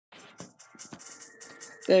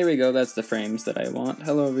There we go, that's the frames that I want.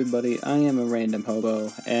 Hello everybody, I am a random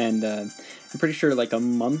hobo, and I'm pretty sure like a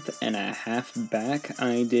month and a half back,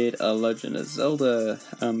 I did a Legend of Zelda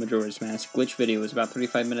Majora's Mask glitch video. It was about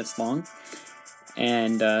 35 minutes long,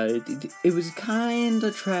 and it was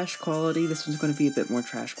kinda trash quality. This one's going to be a bit more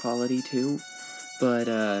trash quality too, but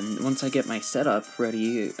once I get my setup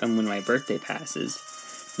ready, and when my birthday passes,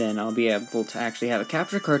 then I'll be able to actually have a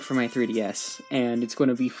capture card for my 3DS, and it's going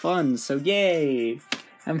to be fun, so yay!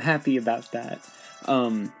 I'm happy about that.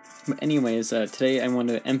 Anyways, today I want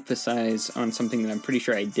to emphasize on something that I'm pretty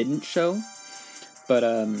sure I didn't show, but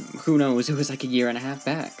who knows, it was like a year and a half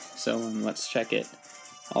back, so let's check it.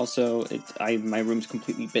 Also, my room's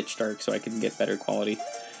completely pitch dark, so I can get better quality.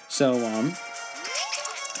 So,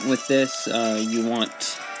 with this, you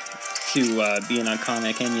want to be in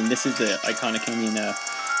Ikana Canyon. This is the Ikana Canyon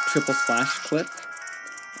triple slash clip,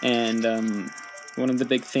 and one of the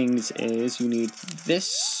big things is you need this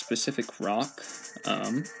specific rock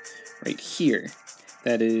right here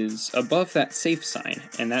that is above that safe sign,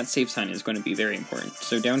 and that safe sign is going to be very important.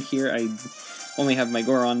 So down here I only have my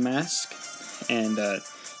Goron mask, and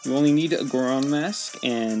you only need a Goron mask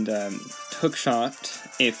and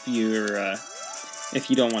hookshot if you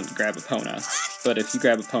don't want to grab Epona, but if you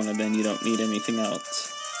grab Epona then you don't need anything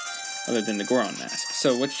else other than the Goron mask.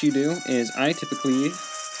 So what you do is I typically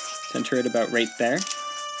center it about right there.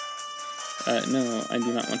 No, I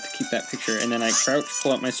do not want to keep that picture. And then I crouch,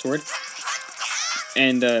 pull out my sword.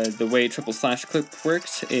 And the way triple slash clip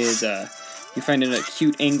works is you find an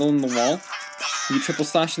acute angle in the wall, you triple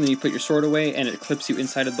slash, and then you put your sword away, and it clips you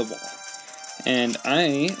inside of the wall. And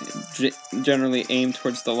I generally aim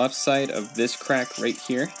towards the left side of this crack right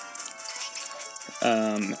here,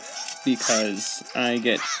 because I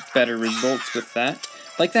get better results with that.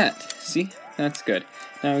 Like that. See? That's good.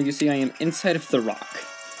 Now you see I am inside of the rock.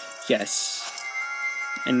 Yes.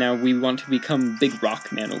 And now we want to become Big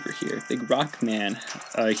Rock Man over here. Big Rock Man,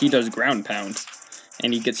 he does ground pound,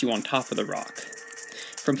 and he gets you on top of the rock.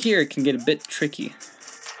 From here it can get a bit tricky.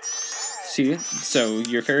 See? So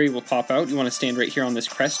your fairy will pop out. You want to stand right here on this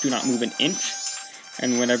crest. Do not move an inch.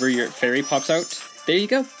 And whenever your fairy pops out, there you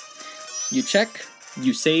go. You check,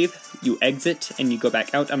 you save, you exit, and you go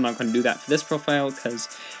back out. I'm not going to do that for this profile, because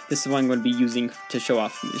this is what I'm going to be using to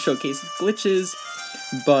showcase glitches.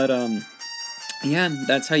 But, yeah,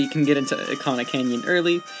 that's how you can get into Ikana Canyon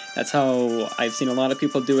early. That's how I've seen a lot of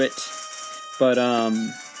people do it. But,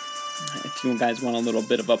 if you guys want a little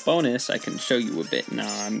bit of a bonus, I can show you a bit. Nah,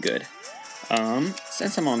 I'm good.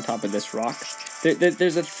 Since I'm on top of this rock,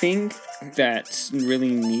 there's a thing that's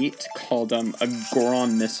really neat called, a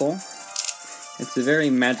Goron missile. It's a very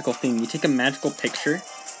magical thing. You take a magical picture,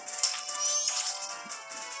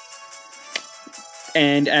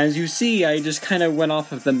 and as you see, I just kind of went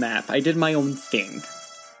off of the map. I did my own thing.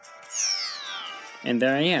 And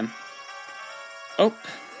there I am. Oh,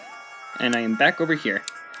 and I am back over here.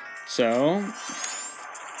 So,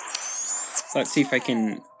 let's see if I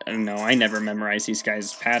can... I don't know, I never memorize these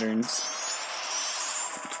guys' patterns.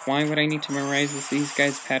 Why would I need to memorize these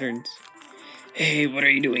guys' patterns? Hey, what are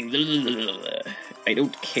you doing? I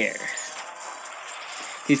don't care.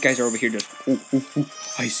 These guys are over here just, ooh,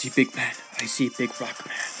 I see Big Man. I see Big Rock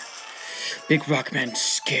Man. Big Rock Man's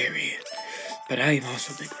scary. But I am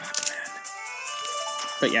also Big Rock Man.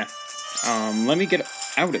 But yeah, let me get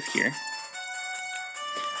out of here.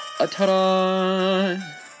 Ta-da!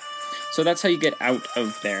 So that's how you get out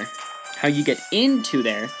of there. How you get into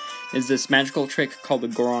there is this magical trick called the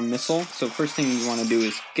Goron Missile. So first thing you want to do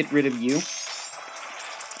is get rid of you.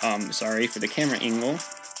 Sorry for the camera angle.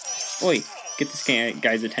 Oi, get this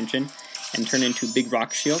guy's attention and turn into Big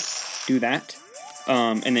Rock Shield. Do that.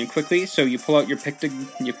 And then quickly, so you pull out your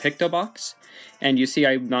Picto box, and you see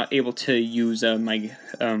I'm not able to use my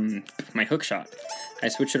hook shot. I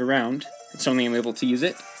switch it around. It's only I'm able to use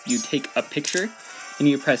it. You take a picture, and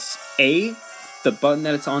you press A, the button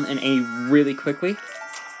that it's on, and A really quickly.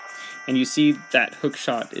 And you see that hook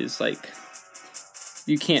shot is like...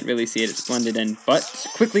 You can't really see it, it's blended in, but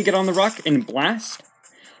quickly get on the rock and blast.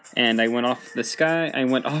 And I went off the sky, I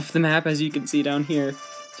went off the map, as you can see down here.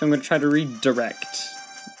 So I'm going to try to redirect.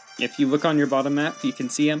 If you look on your bottom map, you can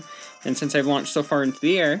see him. And since I've launched so far into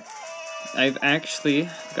the air, I've actually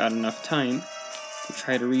got enough time to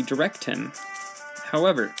try to redirect him.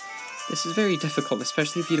 However, this is very difficult,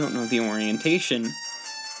 especially if you don't know the orientation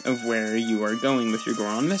of where you are going with your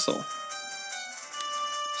Goron missile.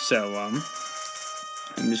 So,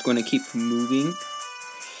 I'm just going to keep moving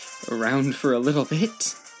around for a little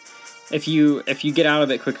bit. If you get out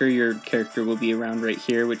of it quicker, your character will be around right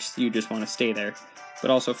here, which you just want to stay there.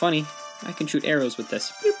 But also funny, I can shoot arrows with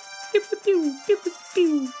this. Boop. Pew, pew, pew, pew, pew,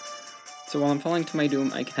 pew. So while I'm falling to my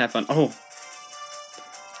doom, I can have fun. Oh!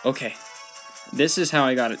 Okay. This is how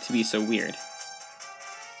I got it to be so weird.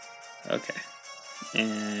 Okay.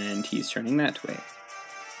 And he's turning that way.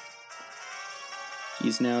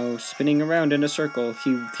 He's now spinning around in a circle.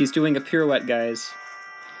 He's doing a pirouette, guys.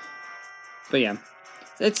 But yeah.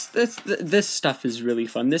 This stuff is really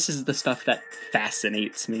fun. This is the stuff that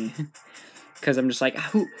fascinates me. Because I'm just like,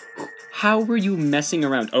 how were you messing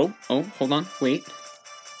around? Oh, hold on, wait.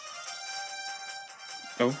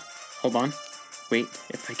 Oh, hold on. Wait,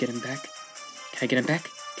 if I get him back. Can I get him back?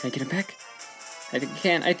 Can I get him back? I think I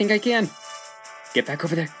can. I think I can. Get back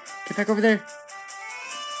over there. Get back over there.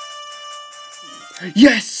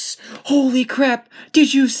 Yes! Holy crap!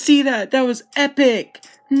 Did you see that? That was epic!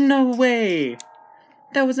 No way!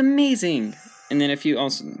 That was amazing! And then if you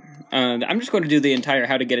also... I'm just going to do the entire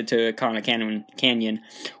how to get it to Ikana Canyon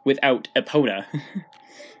without Epona.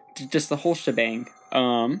 Just the whole shebang.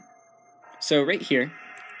 So right here,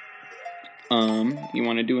 you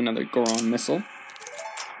want to do another Goron missile.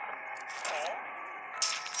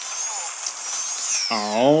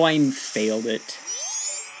 Oh, I failed it.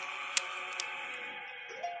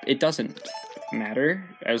 It doesn't matter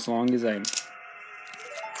as long as I...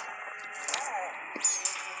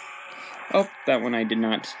 Oh, that one I did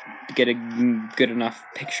not get a good enough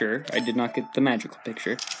picture. I did not get the magical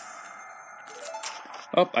picture.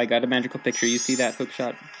 Oh, I got a magical picture. You see that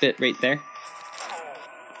hookshot bit right there?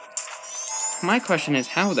 My question is,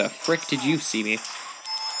 how the frick did you see me?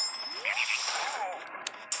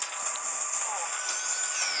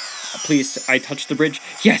 Please, I touched the bridge.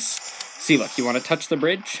 Yes! See, look, you want to touch the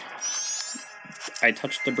bridge? I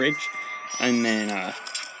touched the bridge, and then,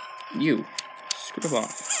 you screw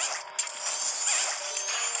off.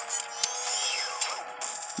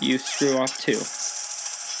 You screw off too.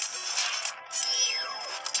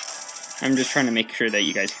 I'm just trying to make sure that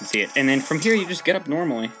you guys can see it. And then from here, you just get up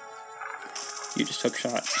normally. You just hook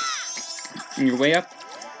shot. And you're way up.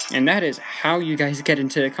 And that is how you guys get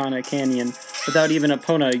into Ikana Canyon without even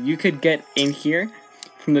Epona. You could get in here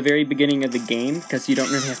from the very beginning of the game, because you don't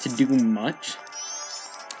really have to do much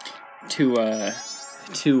to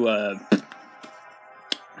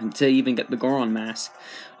even get the Goron mask.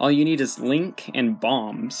 All you need is Link and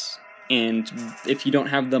bombs, and if you don't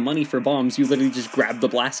have the money for bombs, you literally just grab the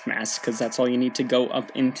blast mask, because that's all you need to go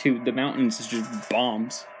up into the mountains, is just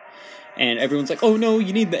bombs. And everyone's like, oh no,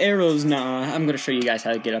 you need the arrows. Nah, I'm going to show you guys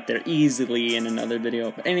how to get up there easily in another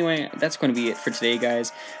video. But anyway, that's going to be it for today,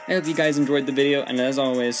 guys. I hope you guys enjoyed the video, and as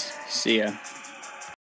always, see ya.